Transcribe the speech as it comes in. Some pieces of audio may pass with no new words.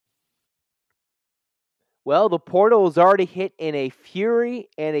Well, the portal is already hit in a fury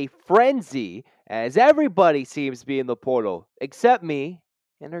and a frenzy as everybody seems to be in the portal, except me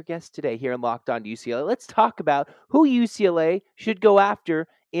and our guest today here in Locked On UCLA. Let's talk about who UCLA should go after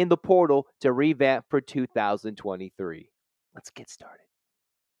in the portal to revamp for 2023. Let's get started.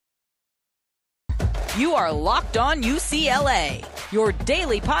 You are Locked On UCLA, your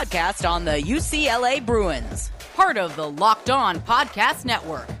daily podcast on the UCLA Bruins. Part of the Locked On Podcast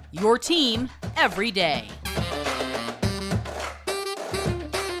Network, your team every day.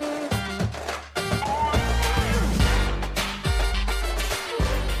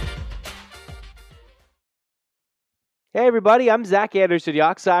 Hey everybody, I'm Zach Anderson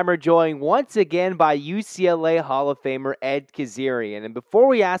Yoxheimer, joined once again by UCLA Hall of Famer Ed Kazarian. And before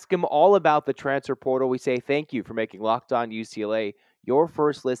we ask him all about the transfer portal, we say thank you for making Locked On UCLA your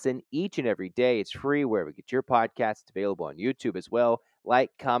first listen each and every day. It's free wherever you get your podcasts. It's available on YouTube as well.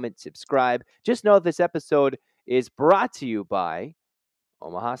 Like, comment, subscribe. Just know this episode is brought to you by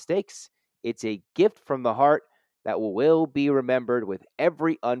Omaha Steaks. It's a gift from the heart that will be remembered with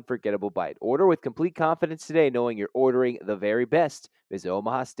every unforgettable bite. Order with complete confidence today, knowing you're ordering the very best. Visit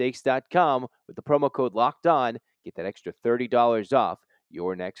omahasteaks.com with the promo code Locked On. Get that extra $30 off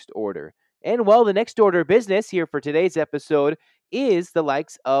your next order. And well, the next order of business here for today's episode is the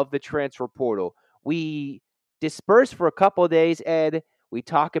likes of the transfer portal. We disperse for a couple of days, Ed. We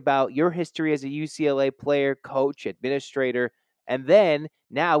talk about your history as a UCLA player, coach, administrator, and then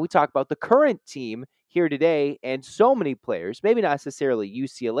now we talk about the current team here today, and so many players, maybe not necessarily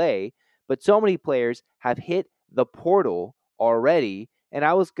UCLA, but so many players have hit the portal already. And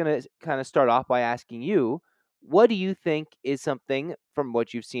I was going to kind of start off by asking you, what do you think is something from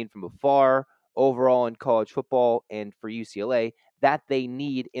what you've seen from afar, overall in college football and for UCLA, that they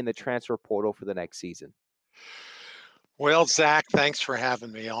need in the transfer portal for the next season? Well, Zach, thanks for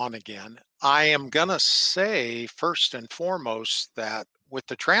having me on again. I am going to say, first and foremost, that with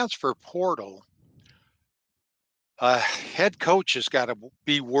the transfer portal, a head coach has got to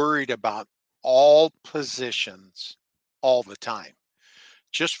be worried about all positions all the time.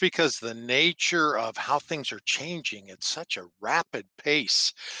 Just because the nature of how things are changing at such a rapid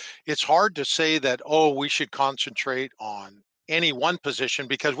pace, it's hard to say that, oh, we should concentrate on any one position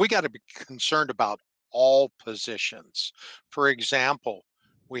because we got to be concerned about all positions. For example,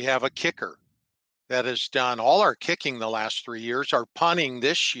 we have a kicker that has done all our kicking the last 3 years, our punting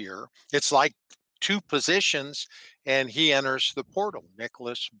this year. It's like two positions, and he enters the portal,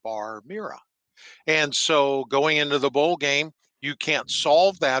 Nicholas Barr-Mira. And so going into the bowl game, you can't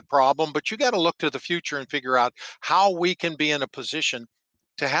solve that problem, but you got to look to the future and figure out how we can be in a position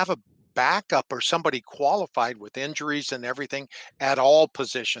to have a backup or somebody qualified with injuries and everything at all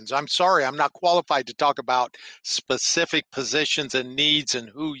positions. I'm sorry, I'm not qualified to talk about specific positions and needs and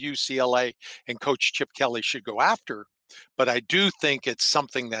who UCLA and Coach Chip Kelly should go after. But I do think it's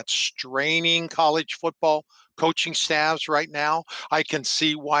something that's straining college football coaching staffs right now. I can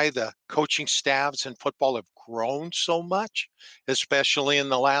see why the coaching staffs in football have grown so much, especially in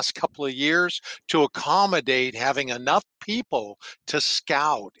the last couple of years, to accommodate having enough people to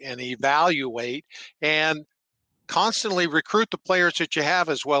scout and evaluate and constantly recruit the players that you have,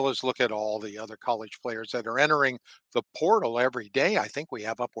 as well as look at all the other college players that are entering the portal every day. I think we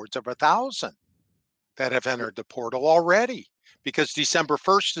have upwards of 1,000 that have entered the portal already, because December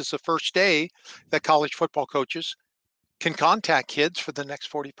 1st is the first day that college football coaches can contact kids for the next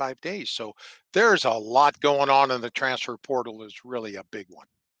 45 days. So there's a lot going on, and the transfer portal is really a big one.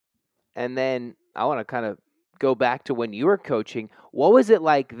 And then I want to kind of go back to when you were coaching. What was it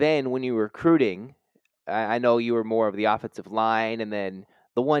like then when you were recruiting? I know you were more of the offensive line and then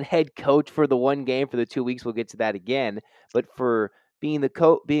the one head coach for the one game for the 2 weeks. We'll get to that again. But for being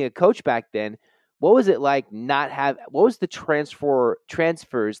being a coach back then, what was it like what was the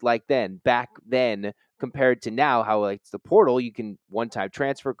transfers like back then compared to now, how like it's the portal, you can one-time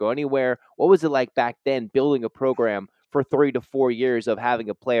transfer, go anywhere. What was it like back then building a program for 3 to 4 years of having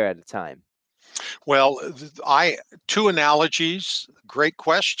a player at a time? Well, two analogies, great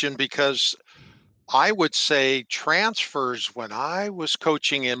question, because I would say transfers when I was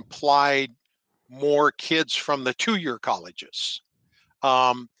coaching implied more kids from the 2-year colleges.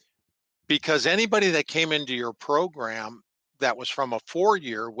 Because anybody that came into your program that was from a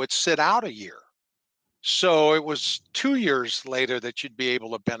 4-year would sit out a year. So it was 2 years later that you'd be able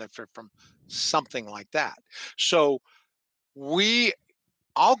to benefit from something like that. So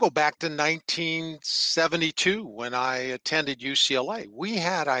I'll go back to 1972 when I attended UCLA. We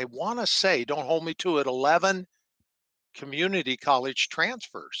had, I want to say, don't hold me to it, 11 community college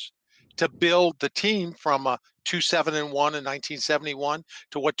transfers to build the team from a 2-7-1 in 1971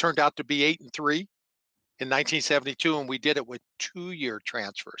 to what turned out to be 8-3 in 1972, and we did it with 2-year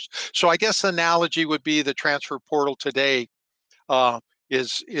transfers. So I guess the analogy would be the transfer portal today uh,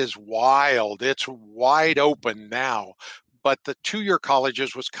 is wild. It's wide open now, but the 2-year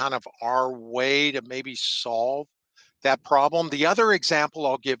colleges was kind of our way to maybe solve that problem. The other example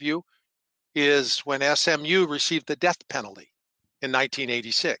I'll give you is when SMU received the death penalty in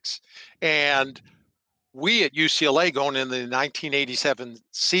 1986. And we at UCLA going into the 1987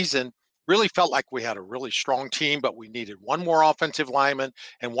 season really felt like we had a really strong team, but we needed one more offensive lineman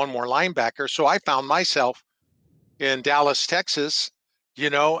and one more linebacker. So I found myself in Dallas, Texas,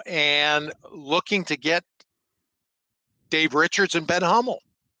 and looking to get Dave Richards and Ben Hummel,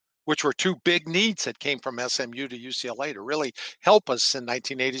 which were two big needs that came from SMU to UCLA to really help us in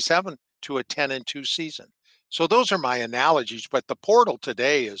 1987 to a 10-2 season. So those are my analogies, but the portal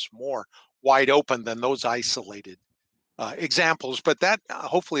today is more wide open than those isolated examples. But that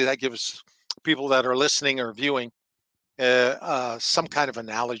hopefully that gives people that are listening or viewing some kind of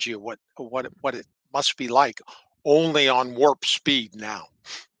analogy of what it must be like only on warp speed now.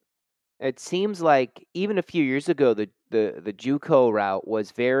 It seems like even a few years ago, the JUCO route was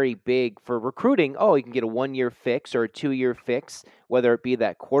very big for recruiting. Oh, you can get a 1-year fix or a 2-year fix, whether it be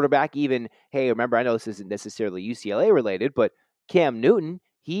that quarterback. Even, hey, remember, I know this isn't necessarily UCLA related, but Cam Newton,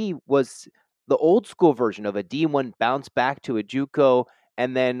 he was the old school version of a D1 bounce back to a JUCO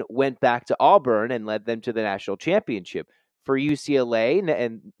and then went back to Auburn and led them to the national championship. For UCLA,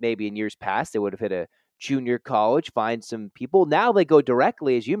 and maybe in years past, they would have hit a junior college, find some people. Now they go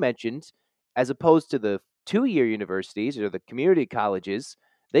directly, as you mentioned, as opposed to the 2-year universities or the community colleges,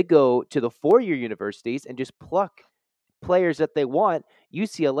 they go to the 4-year universities and just pluck players that they want.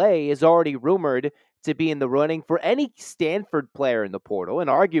 UCLA is already rumored to be in the running for any Stanford player in the portal and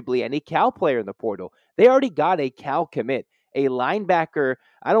arguably any Cal player in the portal. They already got a Cal commit, a linebacker.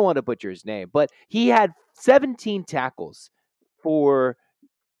 I don't want to butcher his name, but he had 17 tackles for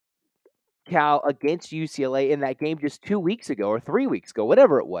Cal against UCLA in that game just 2 weeks ago or 3 weeks ago,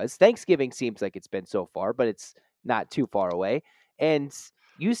 whatever it was. Thanksgiving seems like it's been so far, but it's not too far away. And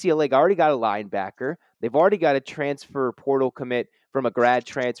UCLA already got a linebacker. They've already got a transfer portal commit from a grad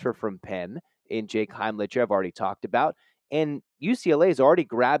transfer from Penn in Jake Heimlicher, I've already talked about. And UCLA is already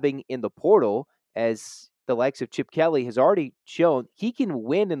grabbing in the portal, as the likes of Chip Kelly has already shown he can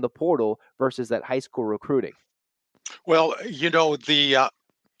win in the portal versus that high school recruiting. Well,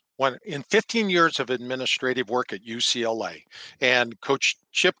 when in 15 years of administrative work at UCLA and Coach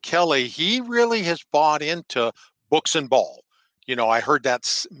Chip Kelly, he really has bought into books and ball. I heard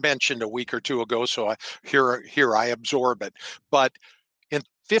that mentioned a week or two ago, so here I absorb it. But in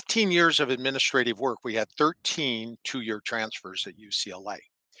 15 years of administrative work, we had 13 2-year transfers at UCLA.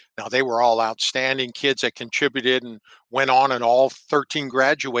 Now, they were all outstanding kids that contributed and went on, and all 13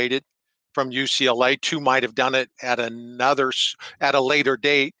 graduated from UCLA. 2 might have done it at a later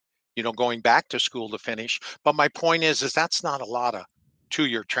date, going back to school to finish. But my point is that's not a lot of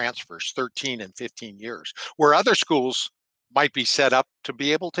 2-year transfers, 13 and 15 years, where other schools might be set up to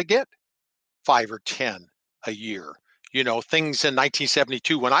be able to get 5 or 10 a year. Things in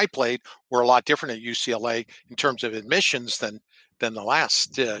 1972 when I played were a lot different at UCLA in terms of admissions than the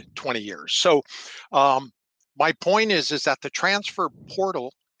last 20 years. So my point is that the transfer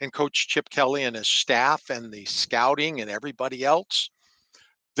portal and Coach Chip Kelly and his staff and the scouting and everybody else,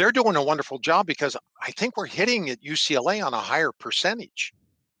 they're doing a wonderful job, because I think we're hitting at UCLA on a higher percentage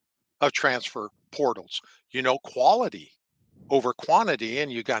of transfer portals, quality over quantity. And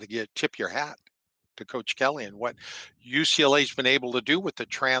you got to tip your hat to Coach Kelly and what UCLA's been able to do with the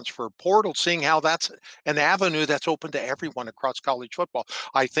transfer portal, seeing how that's an avenue that's open to everyone across college football.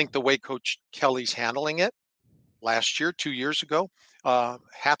 I think the way Coach Kelly's handling it last year, 2 years ago,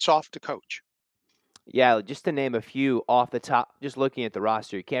 hats off to Coach. Yeah, just to name a few off the top, just looking at the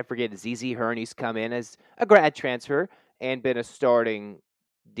roster, you can't forget ZZ Hurney's come in as a grad transfer and been a starting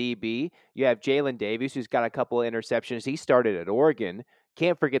DB. You have Jalen Davies, who's got a couple of interceptions. He started at Oregon.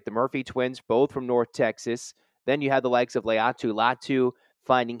 Can't forget the Murphy twins, both from North Texas. Then you have the likes of Leatu Latu,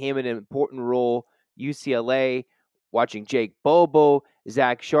 finding him in an important role. UCLA, watching Jake Bobo,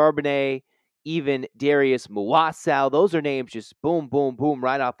 Zach Charbonnet, even Darius Muasau. Those are names just boom, boom, boom,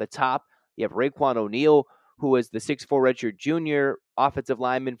 right off the top. You have Raekwon O'Neal, who is the 6'4" redshirt junior offensive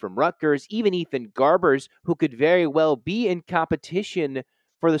lineman from Rutgers. Even Ethan Garbers, who could very well be in competition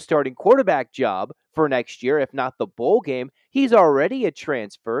for the starting quarterback job for next year, if not the bowl game. He's already a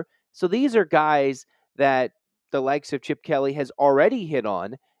transfer. So these are guys that the likes of Chip Kelly has already hit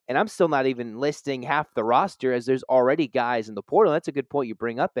on. And I'm still not even listing half the roster, as there's already guys in the portal. That's a good point you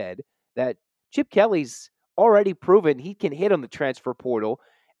bring up, Ed, that Chip Kelly's already proven he can hit on the transfer portal.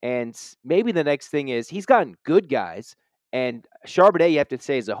 And maybe the next thing is he's gotten good guys. And Charbonnet, you have to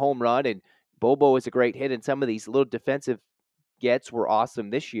say, is a home run, and Bobo is a great hit, and some of these little defensive gets were awesome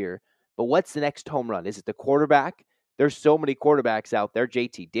this year. But what's the next home run? Is it the quarterback? There's so many quarterbacks out there.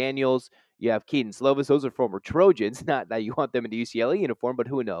 JT Daniels, you have Keaton Slovis. Those are former Trojans. Not that you want them in the UCLA uniform, but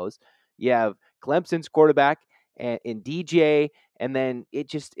who knows? You have Clemson's quarterback and in DJ, and then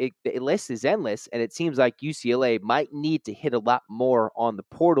the list is endless. And it seems like UCLA might need to hit a lot more on the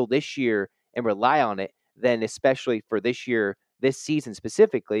portal this year and rely on it than especially for this year, this season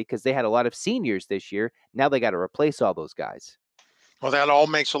specifically, because they had a lot of seniors this year. Now they got to replace all those guys. Well, that all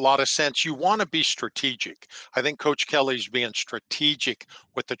makes a lot of sense. You want to be strategic. I think Coach Kelly's being strategic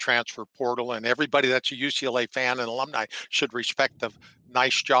with the transfer portal, and everybody that's a UCLA fan and alumni should respect the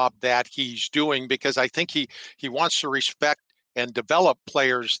nice job that he's doing, because I think he wants to respect and develop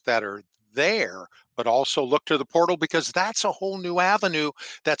players that are there, but also look to the portal, because that's a whole new avenue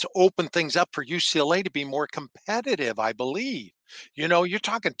that's opened things up for UCLA to be more competitive, I believe. You know, you're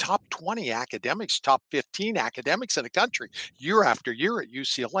talking top 20 academics, top 15 academics in the country year after year at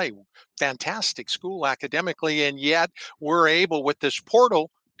UCLA. Fantastic school academically, and yet we're able with this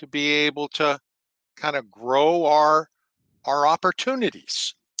portal to be able to kind of grow our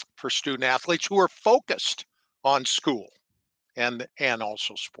opportunities for student athletes who are focused on school and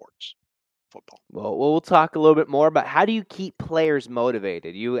also sports, football. Well, we'll talk a little bit more about how do you keep players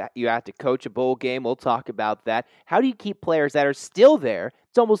motivated. You have to coach a bowl game. We'll talk about that. How do you keep players that are still there?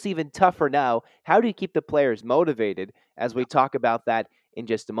 It's almost even tougher now. How do you keep the players motivated? As we talk about that in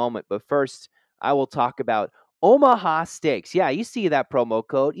just a moment. But first, I will talk about Omaha Steaks. Yeah, you see that promo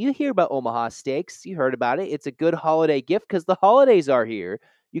code. You hear about Omaha Steaks. You heard about it. It's a good holiday gift because the holidays are here.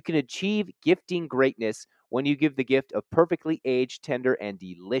 You can achieve gifting greatness when you give the gift of perfectly aged, tender, and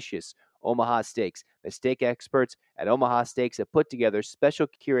delicious Omaha Steaks. The steak experts at Omaha Steaks have put together special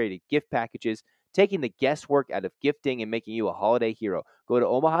curated gift packages, taking the guesswork out of gifting and making you a holiday hero. Go to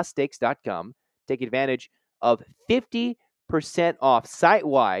omahasteaks.com, take advantage of 50% off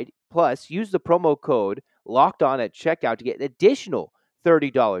site-wide, plus use the promo code locked on at checkout to get an additional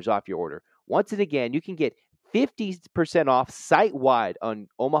 $30 off your order. Once and again, you can get 50% off site-wide on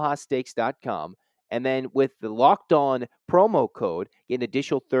omahasteaks.com, and then with the locked on promo code, get an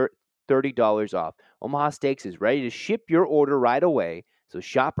additional $30 off. Omaha Steaks is ready to ship your order right away, so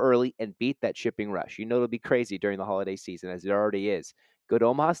shop early and beat that shipping rush. You know it'll be crazy during the holiday season, as it already is. Go to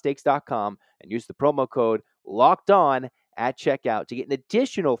omahasteaks.com and use the promo code LOCKEDON at checkout to get an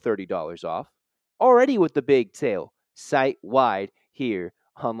additional $30 off, already with the big sale site-wide here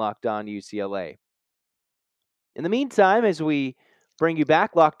on Locked On UCLA. In the meantime, as we bring you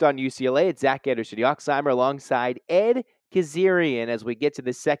back, Locked On UCLA, it's Zach Anderson-Yoxheimer alongside Ed Kazarian as we get to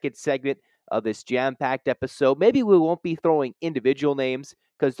the second segment of this jam-packed episode. Maybe we won't be throwing individual names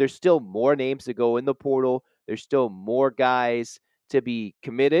because there's still more names to go in the portal. There's still more guys to be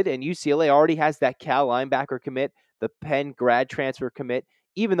committed, and UCLA already has that Cal linebacker commit, the Penn grad transfer commit,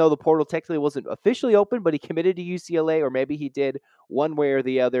 even though the portal technically wasn't officially open, but he committed to UCLA, or maybe he did one way or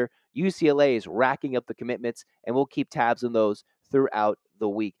the other. UCLA is racking up the commitments, and we'll keep tabs on those throughout the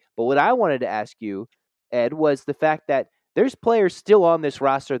week. But what I wanted to ask you, Ed, was the fact that there's players still on this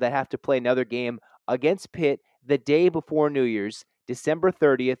roster that have to play another game against Pitt the day before New Year's, December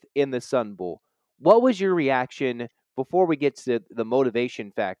 30th in the Sun Bowl. What was your reaction before we get to the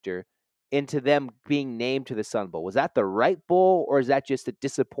motivation factor into them being named to the Sun Bowl? Was that the right bowl, or is that just a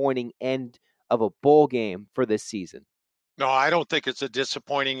disappointing end of a bowl game for this season? No, I don't think it's a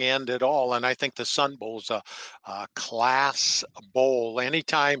disappointing end at all. And I think the Sun Bowl's a class bowl.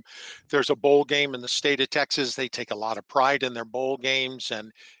 Anytime there's a bowl game in the state of Texas, they take a lot of pride in their bowl games.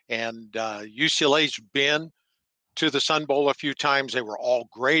 And UCLA's been to the Sun Bowl a few times. They were all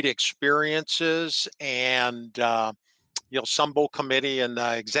great experiences. And Sun Bowl committee and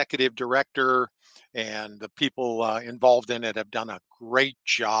the executive director and the people involved in it have done a great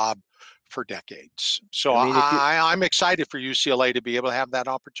job for decades. So I mean, I'm excited for UCLA to be able to have that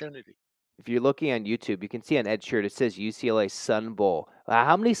opportunity. If you're looking on YouTube, you can see on Ed's shirt, it says UCLA Sun Bowl.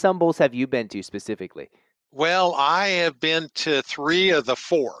 How many Sun Bowls have you been to specifically? Well, I have been to 3 of the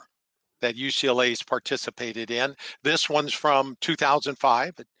 4 that UCLA's participated in. This one's from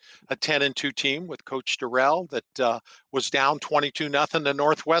 2005, a 10-2 team with Coach Durrell that was down 22-0 to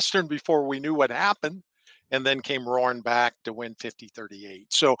Northwestern before we knew what happened, and then came roaring back to win 50-38.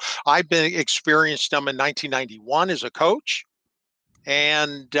 So I've been experienced them in 1991 as a coach,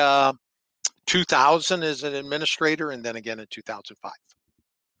 and 2000 as an administrator, and then again in 2005.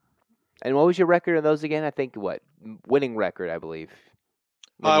 And what was your record of those again? I think winning record, I believe.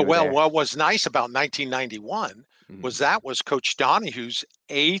 when you were Well, there? what was nice about 1991 Mhm, was that was Coach Donahue's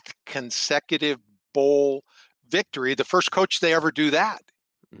eighth consecutive bowl victory. The first coach they ever do that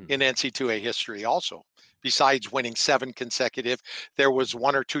mhm. in NC2A history also. Besides winning 7 consecutive, there was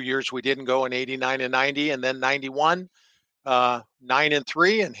 1 or 2 years we didn't go in 89 and 90, and then 91,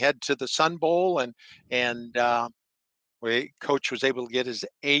 9-3, and head to the Sun Bowl, and coach was able to get his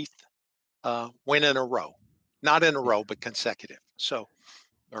eighth win in a row, not in a Yeah. row, but consecutive.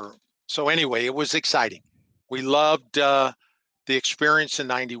 Or so anyway, it was exciting. We loved the experience in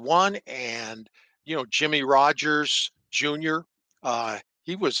 91, and Jimmy Rogers Jr.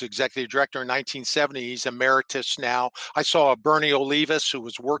 He was executive director in 1970. He's emeritus now. I saw Bernie Olivas, who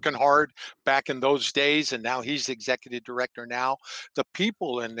was working hard back in those days, and now he's executive director now. The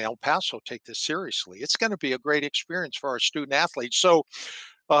people in El Paso take this seriously. It's going to be a great experience for our student athletes. So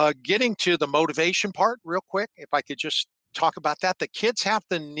getting to the motivation part real quick, if I could just talk about that. The kids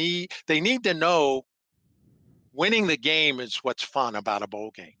they need to know winning the game is what's fun about a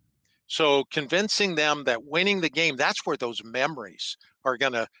bowl game. So convincing them that winning the game, that's where those memories are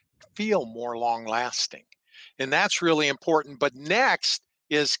going to feel more long lasting. And that's really important. But next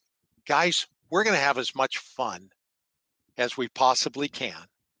is, guys, we're going to have as much fun as we possibly can,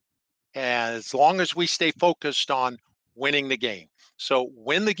 as long as we stay focused on winning the game. So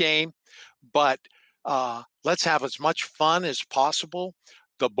win the game, but let's have as much fun as possible.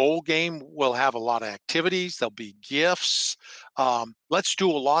 The bowl game will have a lot of activities. There'll be gifts. Let's do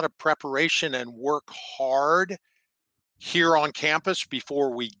a lot of preparation and work hard here on campus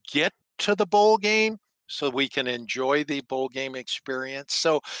before we get to the bowl game so we can enjoy the bowl game experience.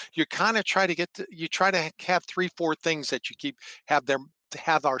 So you kind of you try to have 3, 4 things that you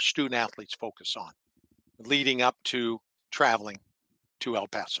have our student athletes focus on leading up to traveling to El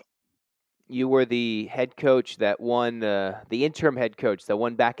Paso. You were the head coach that won, the interim head coach that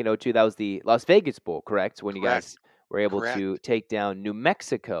won back in '02. That was the Las Vegas Bowl, correct? When you Correct. guys were able to Correct. take down New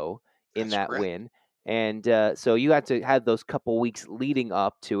Mexico in That's that correct. win. And so you had to have those couple weeks leading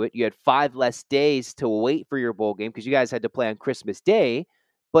up to it. You had 5 less days to wait for your bowl game because you guys had to play on Christmas Day.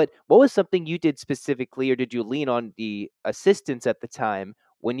 But what was something you did specifically, or did you lean on the assistants at the time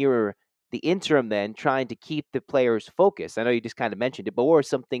when you were the interim then trying to keep the players focused? I know you just kind of mentioned it, but what were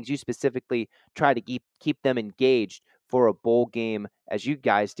some things you specifically try to keep them engaged for a bowl game as you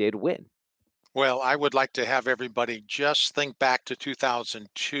guys did win? Well, I would like to have everybody just think back to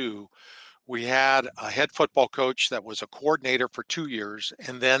 2002. We had a head football coach that was a coordinator for 2 years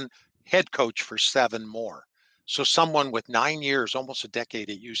and then head coach for 7 more. So someone with 9 years, almost a decade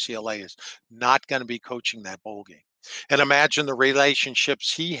at UCLA, is not going to be coaching that bowl game. And imagine the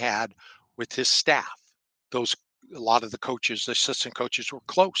relationships he had with his staff. Those A lot of the coaches, the assistant coaches, were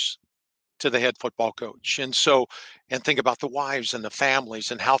close to the head football coach. And think about the wives and the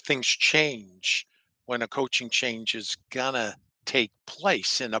families and how things change when a coaching change is gonna take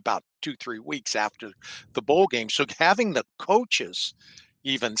place in about 2, 3 weeks after the bowl game. So having the coaches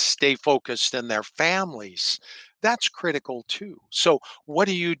even stay focused in their families, that's critical too. So what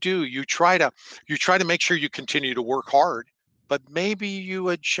do? You try to make sure you continue to work hard, but maybe you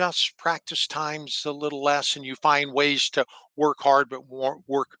adjust practice times a little less and you find ways to work hard but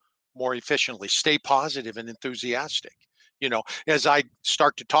work more efficiently. Stay positive and enthusiastic. As I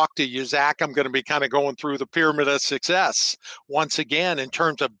start to talk to you, Zach, I'm going to be kind of going through the pyramid of success once again in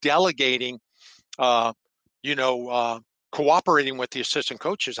terms of delegating, uh, you know, uh, cooperating with the assistant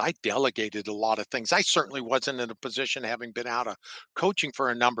coaches. I delegated a lot of things. I certainly wasn't in a position, having been out of coaching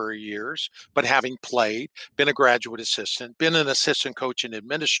for a number of years, but having played, been a graduate assistant, been an assistant coach and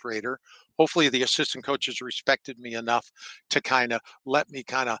administrator. Hopefully, the assistant coaches respected me enough to kind of let me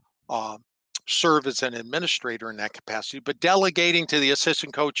kind of uh, serve as an administrator in that capacity. But delegating to the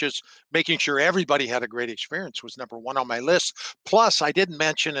assistant coaches, making sure everybody had a great experience was number one on my list. Plus, I didn't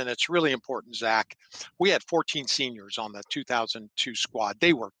mention, and it's really important, Zach, we had 14 seniors on the 2002 squad.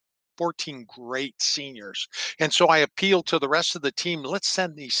 They were 14 great seniors. And so I appealed to the rest of the team, let's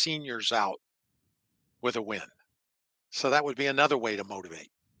send these seniors out with a win. So that would be another way to motivate.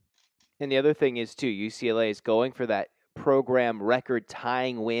 And the other thing is too, UCLA is going for that program record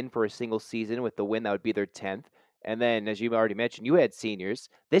tying win for a single season with the win that would be their 10th. And then, as you've already mentioned, you had seniors.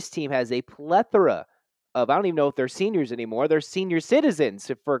 This team has a plethora of, I don't even know if they're seniors anymore. They're senior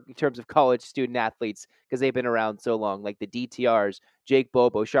citizens for in terms of college student athletes because they've been around so long, like the DTRs, Jake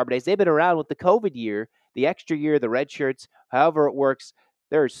Bobo, Charbonnets. They've been around with the COVID year, the extra year, the red shirts, however it works.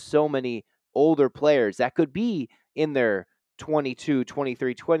 There are so many older players that could be in their 22,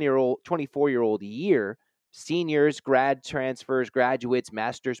 23, 20-year-old, 24-year-old year, seniors, grad transfers, graduates,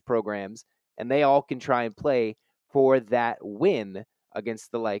 master's programs, and they all can try and play for that win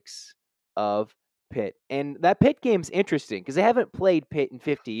against the likes of Pitt. And that Pitt game's interesting because they haven't played Pitt in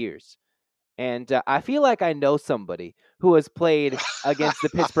 50 years. And I feel like I know somebody who has played against the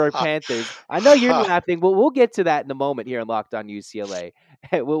Pittsburgh Panthers. I know you're laughing, but we'll get to that in a moment here in Locked On UCLA.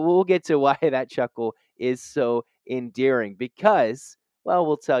 We'll get to why that chuckle is so endearing because, well,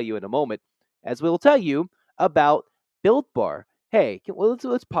 we'll tell you in a moment, as we'll tell you about Built Bar. Hey,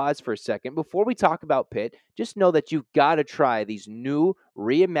 let's pause for a second. Before we talk about Pitt, just know that you've got to try these new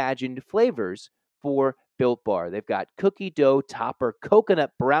reimagined flavors for Built Bar. They've got cookie dough topper,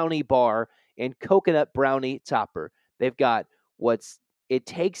 coconut brownie bar, and coconut brownie topper. They've got what's it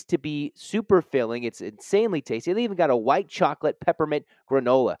takes to be super filling. It's insanely tasty. They even got a white chocolate peppermint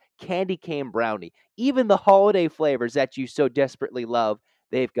granola, candy cane brownie, even the holiday flavors that you so desperately love.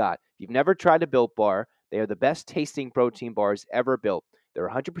 They've got. If you've never tried a Built Bar, they are the best tasting protein bars ever built. They're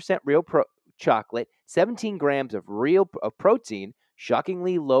 100% real chocolate, 17 grams of protein,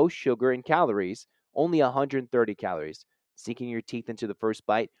 shockingly low sugar and calories, only 130 calories. Sinking your teeth into the first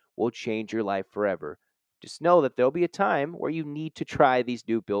bite will change your life forever. Just know that there'll be a time where you need to try these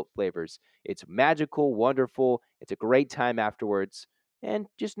new Built flavors. It's magical, wonderful. It's a great time afterwards. And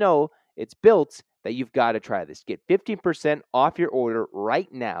just know it's Built that you've got to try this. Get 15% off your order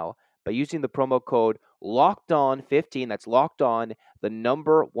right now by using the promo code LOCKEDON15. That's locked on, the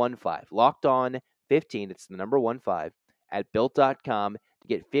number 15. Locked on 15. It's the number 15 at built.com to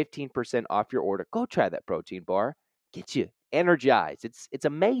get 15% off your order. Go try that protein bar. Get you energized. It's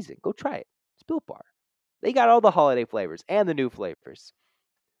amazing. Go try it. It's Built Bar. They got all the holiday flavors and the new flavors.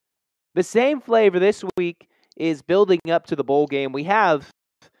 The same flavor this week is building up to the bowl game. We have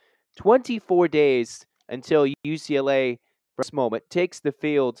 24 days until UCLA, for this moment, takes the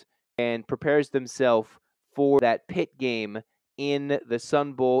field and prepares themselves for that Pitt game in the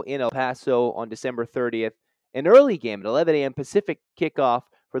Sun Bowl in El Paso on December 30th. An early game at 11 a.m. Pacific kickoff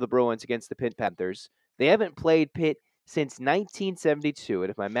for the Bruins against the Pitt Panthers. They haven't played Pitt since 1972, and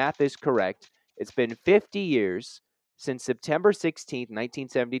if my math is correct, it's been 50 years since September 16th,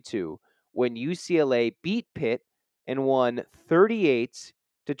 1972, when UCLA beat Pitt and won 38-28.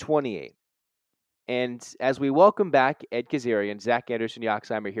 And as we welcome back Ed Kazarian, Zach Anderson,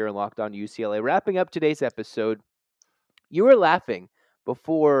 Yoxheimer here in Locked On UCLA, wrapping up today's episode, you were laughing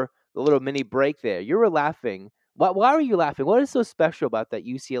before the little mini break there. You were laughing. Why were you laughing? What is so special about that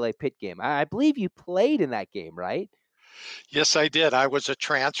UCLA Pitt game? I believe you played in that game, right? Yes, I did. I was a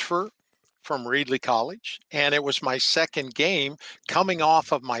transfer from Reedley College, and it was my second game coming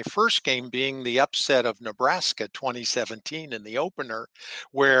off of my first game being the upset of Nebraska 2017 in the opener,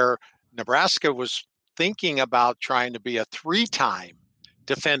 where Nebraska was thinking about trying to be a three-time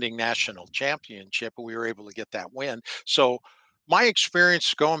defending national championship. We were able to get that win. So my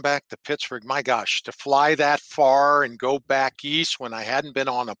experience going back to Pittsburgh, my gosh, to fly that far and go back east when I hadn't been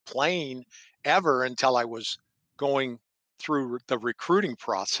on a plane ever until I was going through the recruiting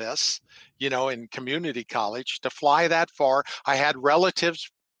process, in community college, to fly that far. I had relatives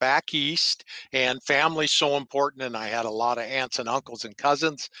back east and family so important. And I had a lot of aunts and uncles and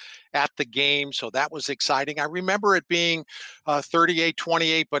cousins at the game. So that was exciting. I remember it being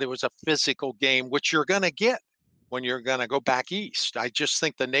 38-28, but it was a physical game, which you're going to get when you're going to go back east. I just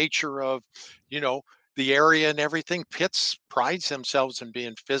think the nature of, the area and everything. Pitts prides themselves in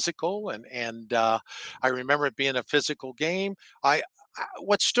being physical, and I remember it being a physical game.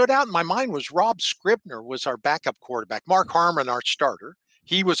 What stood out in my mind was Rob Scribner was our backup quarterback. Mark Harmon, our starter,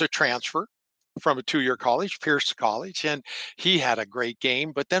 he was a transfer from a two-year college, Pierce College, and he had a great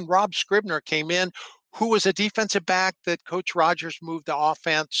game. But then Rob Scribner came in, who was a defensive back that Coach Rogers moved to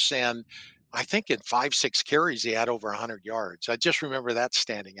offense, and I think in 5-6 carries, he had over 100 yards. I just remember that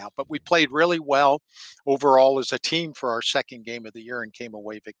standing out. But we played really well overall as a team for our second game of the year and came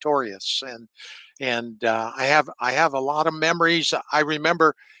away victorious. And I have a lot of memories. I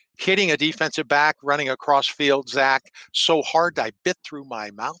remember hitting a defensive back running across field, Zach, so hard I bit through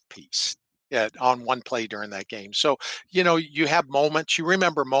my mouthpiece on one play during that game. So, you have moments, you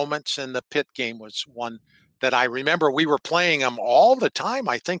remember moments, and the Pitt game was one that I remember. We were playing them all the time,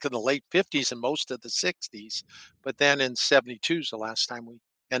 I think in the late 50s and most of the 60s. But then in 72 is the last time we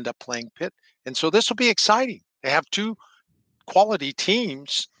end up playing Pitt. And so this will be exciting. They have two quality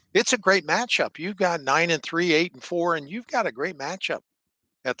teams. It's a great matchup. You've got 9-3, 8-4, and you've got a great matchup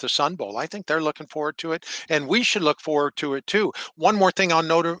at the Sun Bowl. I think they're looking forward to it, and we should look forward to it too. One more thing on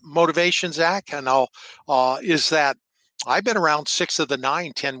motivation, Zach, and is that I've been around 6 of the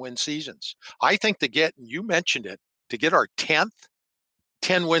 9 10-win seasons. I think you mentioned it, to get our 10th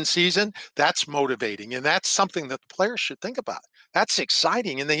 10-win season, that's motivating, and that's something that the players should think about. That's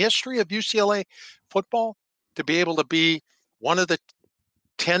exciting in the history of UCLA football, to be able to be one of the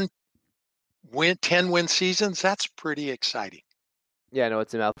 10 10-win seasons, that's pretty exciting. Yeah, no,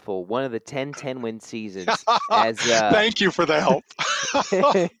 it's a mouthful. One of the 10-10-win seasons as Thank you for the help.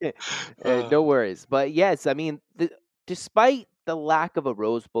 No worries. But yes, I mean, despite the lack of a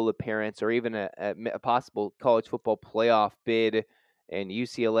Rose Bowl appearance or even a possible college football playoff bid and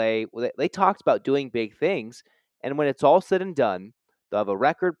UCLA, well, they talked about doing big things. And when it's all said and done, they'll have a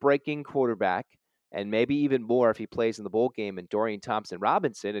record breaking quarterback and maybe even more if he plays in the bowl game and Dorian Thompson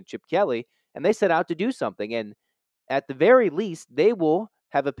Robinson and Chip Kelly. And they set out to do something. And at the very least, they will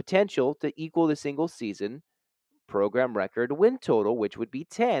have a potential to equal the single season program record win total, which would be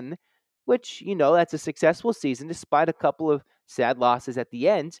 10, which, that's a successful season despite a couple of sad losses at the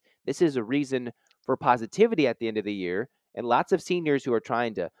end. This is a reason for positivity at the end of the year, and lots of seniors who are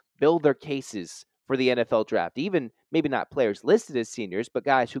trying to build their cases for the NFL draft, even maybe not players listed as seniors, but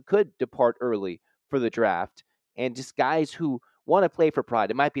guys who could depart early for the draft, and just guys who want to play for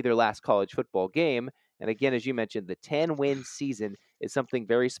pride. It might be their last college football game. And again, as you mentioned, the 10-win season is something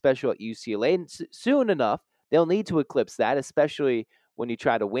very special at UCLA. And soon enough, they'll need to eclipse that, especially when you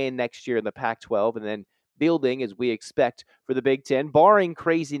try to win next year in the Pac 12 and then building, as we expect, for the Big Ten, barring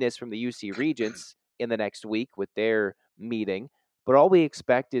craziness from the UC Regents in the next week with their meeting. But all we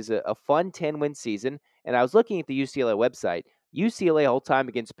expect is a fun 10-win season. And I was looking at the UCLA website. UCLA all time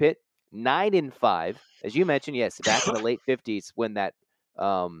against Pitt, 9-5. As you mentioned, yes, back in the late 50s when that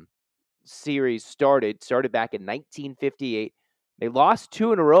series started back in 1958. They lost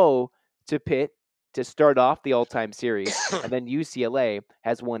 2 in a row to Pitt to start off the all-time series, and then UCLA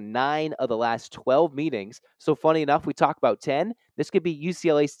has won 9 of the last 12 meetings. So funny enough, we talk about 10. This could be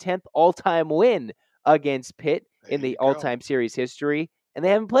UCLA's 10th all-time win against Pitt in the all-time series history, and they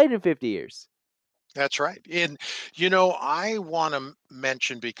haven't played in 50 years. That's right. And, I want to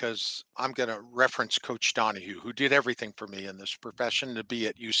mention, because I'm going to reference Coach Donahue, who did everything for me in this profession to be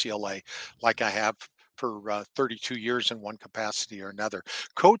at UCLA, like I have for 32 years in one capacity or another.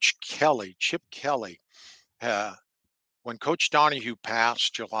 Coach Kelly, Chip Kelly, when Coach Donahue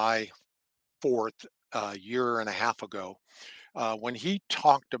passed July 4th, a year and a half ago, when he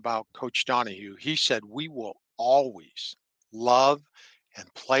talked about Coach Donahue, he said, "We will always love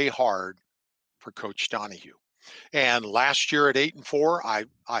and play hard for Coach Donahue." And last year at 8-4,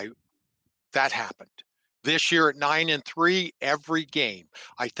 I that happened. This year at 9-3, every game,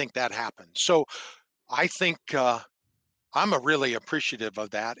 I think that happened. So I think I'm really appreciative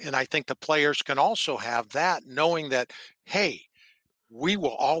of that, and I think the players can also have that, knowing that, hey, we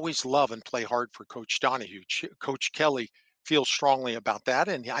will always love and play hard for Coach Donahue. Coach Kelly feels strongly about that,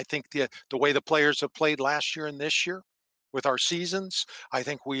 and I think the way the players have played last year and this year with our seasons, I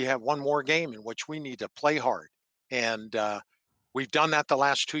think we have one more game in which we need to play hard, and we've done that the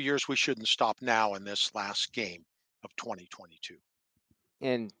last 2 years. We shouldn't stop now in this last game of 2022.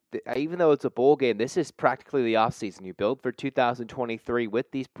 And even though it's a bowl game, this is practically the offseason. You build for 2023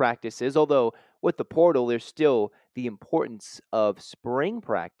 with these practices, although with the portal, there's still the importance of spring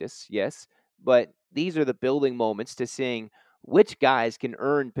practice, yes, but these are the building moments to seeing which guys can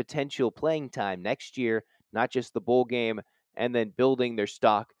earn potential playing time next year, not just the bowl game, and then building their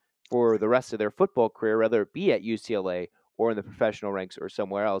stock for the rest of their football career, whether it be at UCLA or in the professional ranks or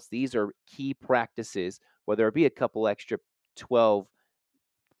somewhere else. These are key practices, whether it be a couple extra 12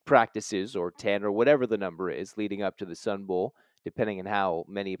 practices or 10 or whatever the number is leading up to the Sun Bowl, depending on how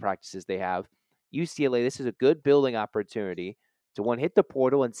many practices they have. UCLA, this is a good building opportunity to hit the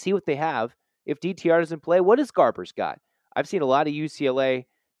portal and see what they have. If DTR doesn't play, what has Garbers got? I've seen a lot of UCLA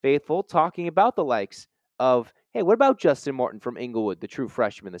faithful talking about the likes of, hey, what about Justin Martin from Inglewood, the true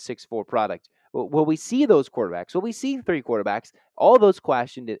freshman, the 6'4 product? Will we see those quarterbacks? Will we see 3 quarterbacks? All those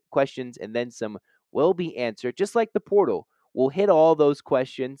questions and then some will be answered, just like the portal. We'll hit all those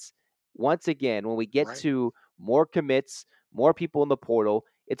questions once again when we get to more commits, more people in the portal.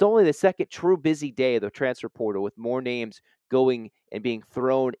 It's only the second true busy day of the transfer portal with more names going and being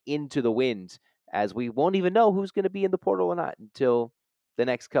thrown into the wind, as we won't even know who's going to be in the portal or not until the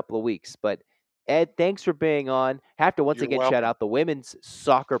next couple of weeks. But Ed, thanks for being on. Have to once again shout out the women's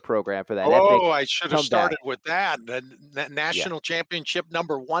soccer program for that epic I should have started with that. The national championship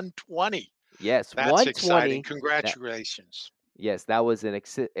number 120. Yes, That's 120. exciting. Congratulations. Yes, that was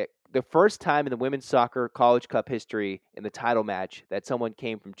the first time in the women's soccer College Cup history in the title match that someone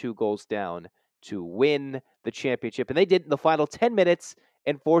came from 2 goals down to win the championship. And they did in the final 10 minutes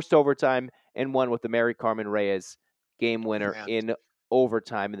and forced overtime and won with the Mary Carmen Reyes game winner in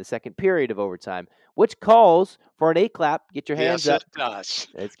overtime, in the second period of overtime, which calls for an A-clap. Get your hands up. Yes, it does.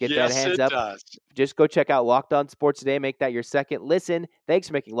 Let's get that hands up. Does. Just go check out Locked On Sports today. Make that your second listen. Thanks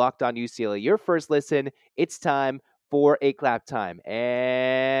for making Locked On UCLA your first listen. It's time for a clap time.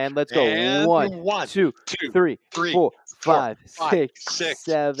 And let's go. And 1, 2, 2, 3, 3, 4, 4, 5, 5, 6, 6,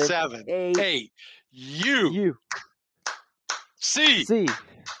 7, 7, 8. 8. U, U, C, C,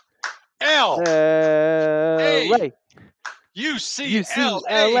 L, A, LA, UCLA.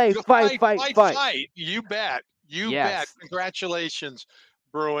 UCLA. Go Fight, fight, fight, fight, fight. fight. You bet. You bet. Yes. Congratulations,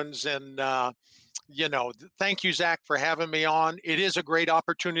 Bruins. And, thank you, Zach, for having me on. It is a great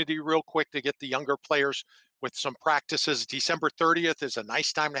opportunity, real quick, to get the younger players with some practices. December 30th is a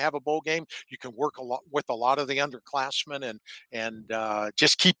nice time to have a bowl game. You can work a lot with a lot of the underclassmen and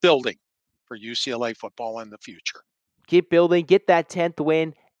just keep building for UCLA football in the future. Keep building, get that 10th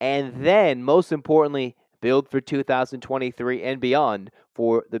win, and then, most importantly, build for 2023 and beyond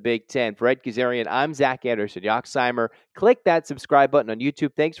for the Big Ten. For Ed Kazarian, I'm Zach Anderson, Yoxheimer. Click that subscribe button on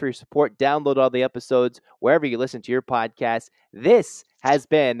YouTube. Thanks for your support. Download all the episodes wherever you listen to your podcast. This has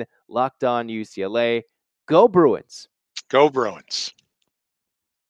been Locked On UCLA. Go Bruins. Go Bruins.